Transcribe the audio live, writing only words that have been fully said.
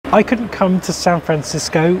I couldn't come to San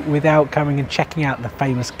Francisco without coming and checking out the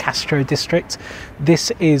famous CASTRO district.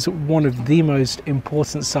 This is one of the most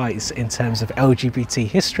important sites in terms of LGBT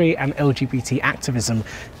history and LGBT activism,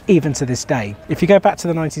 even to this day. If you go back to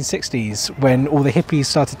the 1960s, when all the hippies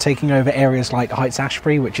started taking over areas like Heights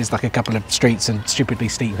Ashbury, which is like a couple of streets and stupidly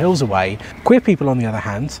steep hills away, queer people, on the other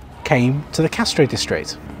hand, came to the CASTRO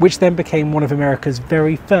district, which then became one of America's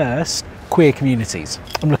very first queer communities.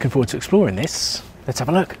 I'm looking forward to exploring this. Let's have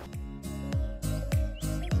a look.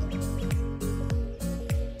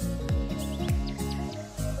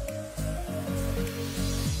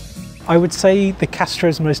 I would say the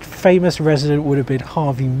CASTRO's most famous resident would have been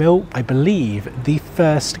Harvey Milk, I believe the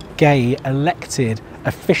first gay elected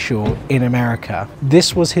official in America.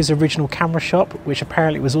 This was his original camera shop, which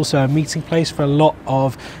apparently was also a meeting place for a lot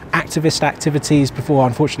of activist activities before,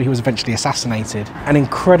 unfortunately, he was eventually assassinated. An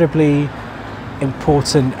incredibly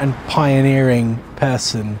important and pioneering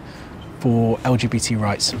person for LGBT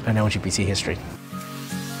rights and LGBT history.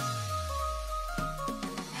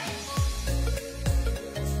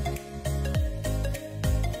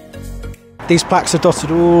 These plaques are dotted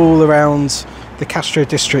all around the CASTRO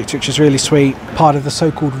district, which is really sweet. Part of the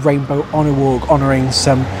so-called Rainbow Honor Walk, honouring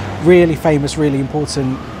some really famous, really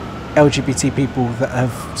important LGBT people that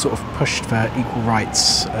have sort of pushed for equal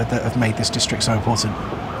rights, that have made this district so important.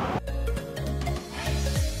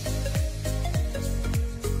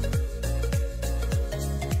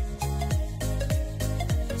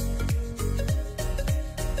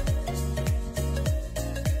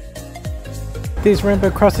 These rainbow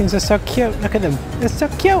crossings are so cute, look at them, they're so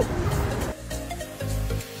cute!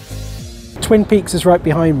 Twin Peaks is right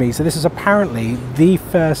behind me, so this is apparently the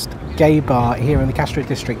first gay bar here in the CASTRO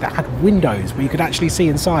district that had windows where you could actually see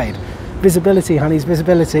inside. Visibility, honeys,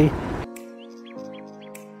 visibility.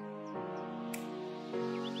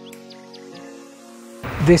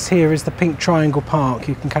 This here is the Pink Triangle Park.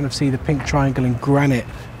 You can kind of see the pink triangle in granite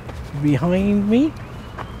behind me.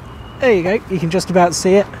 There you go, you can just about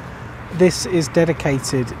see it. This is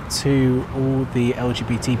dedicated to all the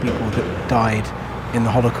LGBT people that died in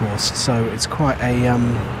the Holocaust, so it's quite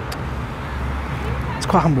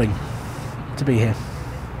humbling to be here.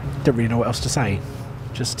 Don't really know what else to say,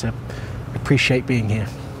 just to appreciate being here.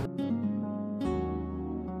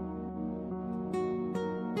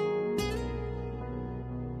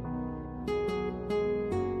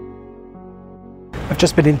 I've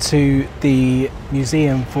just been into the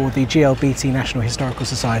museum for the GLBT National Historical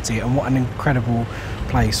Society, and what an incredible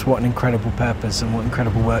place, what an incredible purpose, and what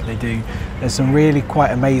incredible work they do. There's some really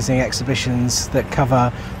quite amazing exhibitions that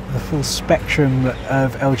cover the full spectrum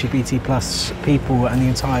of LGBT plus people and the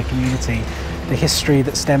entire community. The history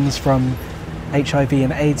that stems from HIV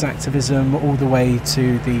and AIDS activism all the way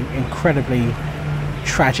to the incredibly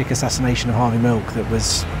tragic assassination of Harvey Milk that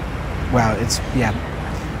was, wow, it's, yeah,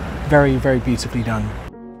 very, very beautifully done.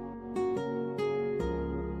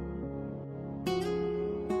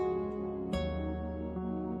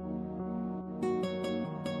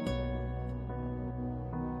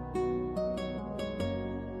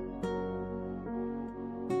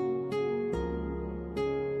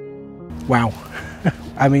 Wow.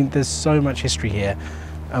 I mean, there's so much history here,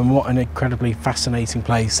 and what an incredibly fascinating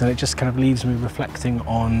place, and it just kind of leaves me reflecting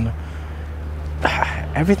on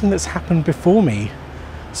everything that's happened before me,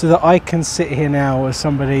 so that I can sit here now as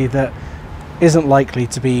somebody that isn't likely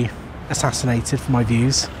to be assassinated for my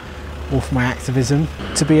views or for my activism,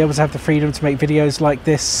 to be able to have the freedom to make videos like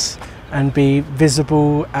this and be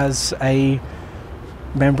visible as a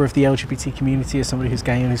member of the LGBT community, as somebody who's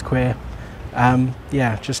gay and who's queer.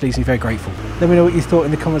 Yeah, just leaves me very grateful. Let me know what you thought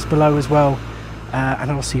in the comments below as well, and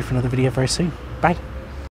I'll see you for another video very soon. Bye.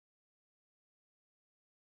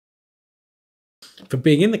 For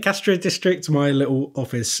being in the CASTRO district, my little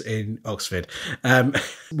office in Oxford.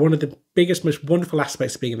 One of the biggest, most wonderful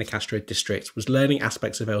aspects of being in the CASTRO district was learning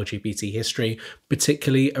aspects of LGBT history,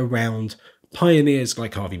 particularly around pioneers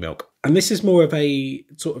like Harvey Milk. And this is more of a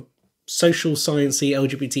sort of social sciencey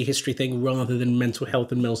LGBT history thing rather than mental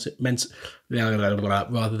health and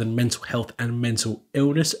mental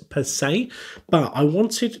illness per se. But I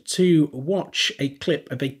wanted to watch a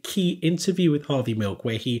clip of a key interview with Harvey Milk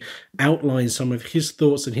where he outlines some of his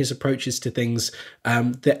thoughts and his approaches to things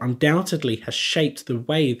that undoubtedly has shaped the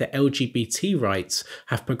way that LGBT rights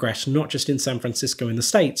have progressed, not just in San Francisco in the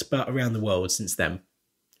States, but around the world since then.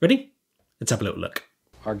 Ready? Let's have a little look.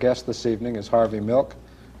 Our guest this evening is Harvey Milk,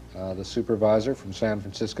 the supervisor from San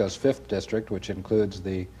Francisco's 5th District, which includes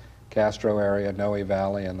the Castro area, Noe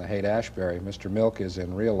Valley, and the Haight-Ashbury. Mr. Milk is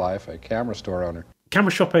in real life a camera store owner.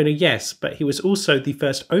 Camera shop owner, yes, but he was also the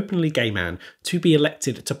first openly gay man to be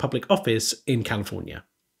elected to public office in California.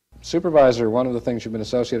 Supervisor, one of the things you've been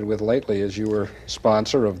associated with lately is you were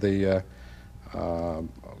sponsor of the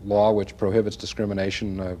law which prohibits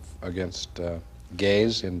discrimination against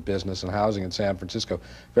gays in business and housing in San Francisco.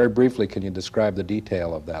 Very briefly, can you describe the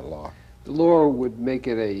detail of that law? The law would make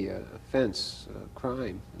it a offense, a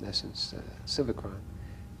crime, in essence, a civic crime.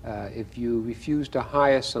 If you refuse to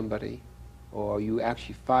hire somebody, or you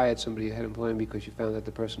actually fired somebody you had employment because you found that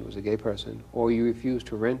the person was a gay person, or you refuse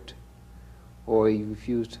to rent, or you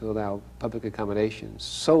refuse to allow public accommodations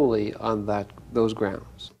solely on those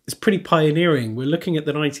grounds. It's pretty pioneering. We're looking at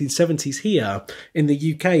the 1970s here. In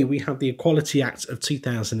the UK, we have the Equality Act of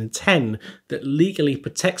 2010 that legally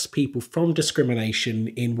protects people from discrimination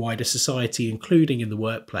in wider society, including in the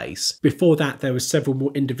workplace. Before that, there were several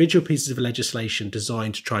more individual pieces of legislation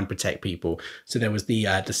designed to try and protect people. So there was the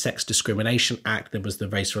Sex Discrimination Act, there was the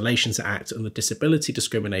Race Relations Act, and the Disability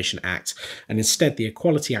Discrimination Act. And instead, the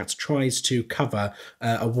Equality Act tries to cover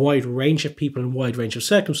a wide range of people and a wide range of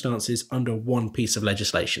circumstances under one piece of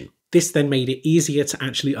legislation. This then made it easier to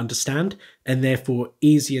actually understand and therefore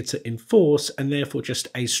easier to enforce and therefore just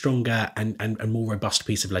a stronger and more robust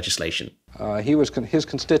piece of legislation. His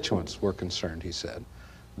constituents were concerned, he said,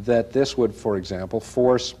 that this would, for example,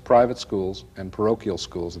 force private schools and parochial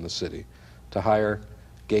schools in the city to hire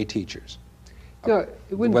gay teachers. No,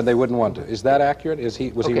 when they wouldn't want to. Is that accurate? Was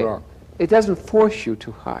he wrong? It doesn't force you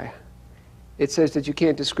to hire. It says that you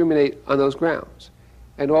can't discriminate on those grounds.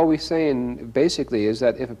 And all we're saying basically is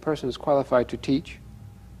that if a person is qualified to teach,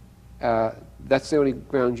 that's the only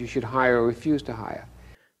grounds you should hire or refuse to hire.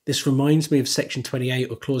 This reminds me of Section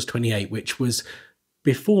 28 or Clause 28, which was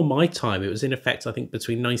before my time. It was in effect, I think,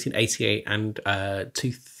 between 1988 and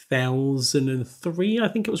 2003. I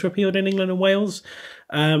think it was repealed in England and Wales.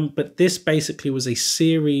 But this basically was a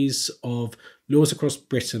series of laws across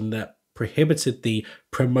Britain that prohibited the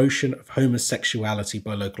promotion of homosexuality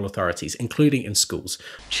by local authorities, including in schools.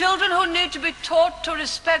 Children who need to be taught to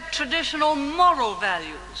respect traditional moral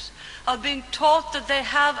values are being taught that they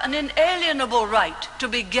have an inalienable right to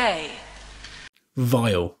be gay.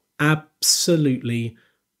 Vile. Absolutely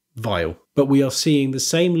vile. But we are seeing the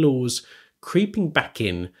same laws creeping back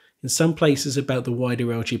in some places about the wider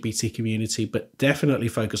LGBT community, but definitely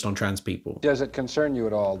focused on trans people. Does it concern you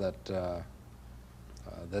at all that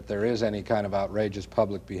that there is any kind of outrageous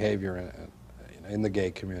public behavior in the gay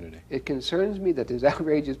community? It concerns me that there's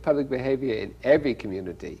outrageous public behavior in every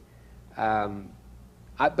community. But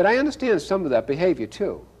I understand some of that behavior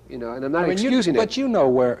too, and I'm not excusing it. But you know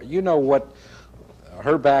what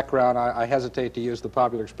her background, I hesitate to use the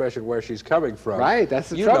popular expression where she's coming from. Right,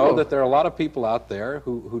 that's the trouble. trouble. You know that there are a lot of people out there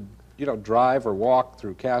who drive or walk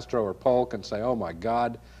through Castro or Polk and say, oh my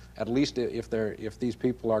God, at least if these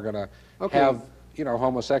people are going to have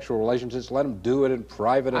homosexual relationships, let them do it in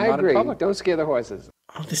private and not in public. Don't scare the horses.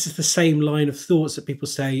 Oh, this is the same line of thoughts that people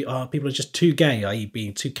say, people are just too gay, i.e.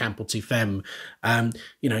 being too camp or too femme.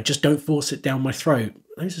 Just don't force it down my throat.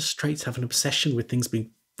 Those are straights have an obsession with things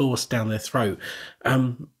being forced down their throat.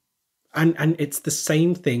 And it's the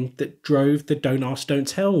same thing that drove the don't ask, don't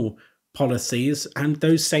tell policies and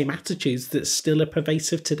those same attitudes that still are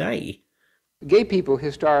pervasive today. Gay people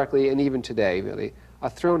historically, and even today really, are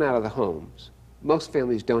thrown out of the homes. Most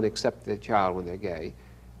families don't accept their child when they're gay.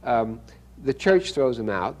 The church throws them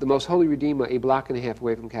out. The Most Holy Redeemer, a block and a half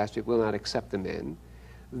away from Castro, will not accept them in.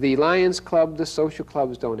 The Lions Club, the social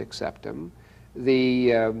clubs don't accept them.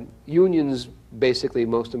 The unions, basically,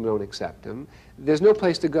 most of them don't accept them. There's no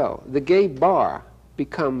place to go. The gay bar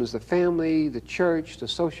becomes the family, the church, the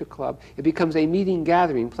social club. It becomes a meeting,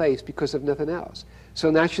 gathering place because of nothing else. So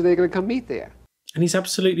naturally, they're going to come meet there. And he's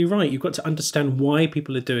absolutely right. You've got to understand why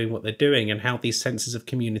people are doing what they're doing and how these senses of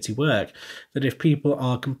community work. That if people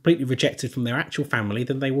are completely rejected from their actual family,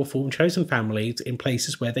 then they will form chosen families in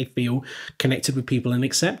places where they feel connected with people and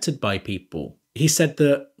accepted by people. He said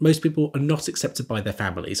that most people are not accepted by their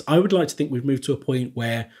families. I would like to think we've moved to a point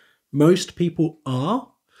where most people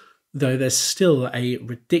are, though there's still a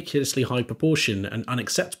ridiculously high proportion, an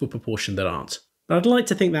unacceptable proportion that aren't. But I'd like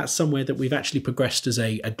to think that's somewhere that we've actually progressed as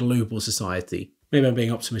a global society. Maybe I'm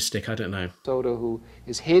being optimistic, I don't know. Soda who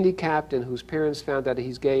is handicapped and whose parents found out that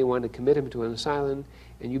he's gay and wanted to commit him to an asylum,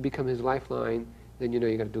 and you become his lifeline, then you know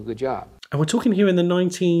you're going to do a good job. And we're talking here in the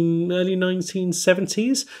early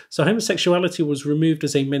 1970s. So homosexuality was removed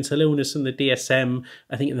as a mental illness in the DSM,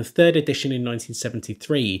 I think in the 3rd edition in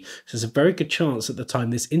 1973. So there's a very good chance at the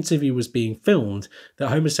time this interview was being filmed that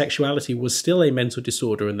homosexuality was still a mental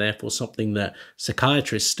disorder and therefore something that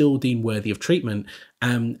psychiatrists still deem worthy of treatment,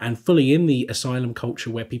 and fully in the asylum culture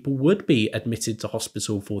where people would be admitted to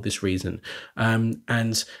hospital for this reason.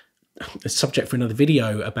 And a subject for another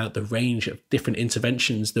video about the range of different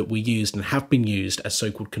interventions that we used and have been used as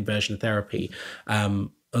so-called conversion therapy, a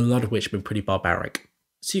lot of which have been pretty barbaric.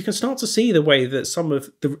 So you can start to see the way that some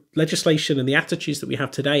of the legislation and the attitudes that we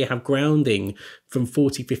have today have grounding from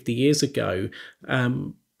 40, 50 years ago.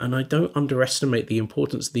 And I don't underestimate the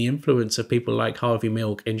importance of the influence of people like Harvey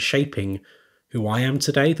Milk in shaping who I am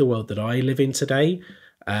today, the world that I live in today,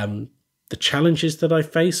 the challenges that I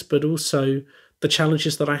face, but also the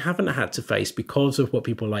challenges that I haven't had to face because of what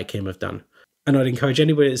people like him have done. And I'd encourage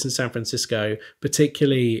anybody that's in San Francisco,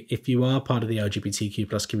 particularly if you are part of the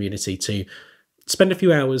LGBTQ+ community, to spend a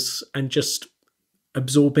few hours and just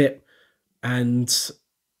absorb it and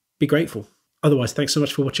be grateful. Otherwise, thanks so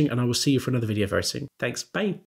much for watching, and I will see you for another video very soon. Thanks, bye.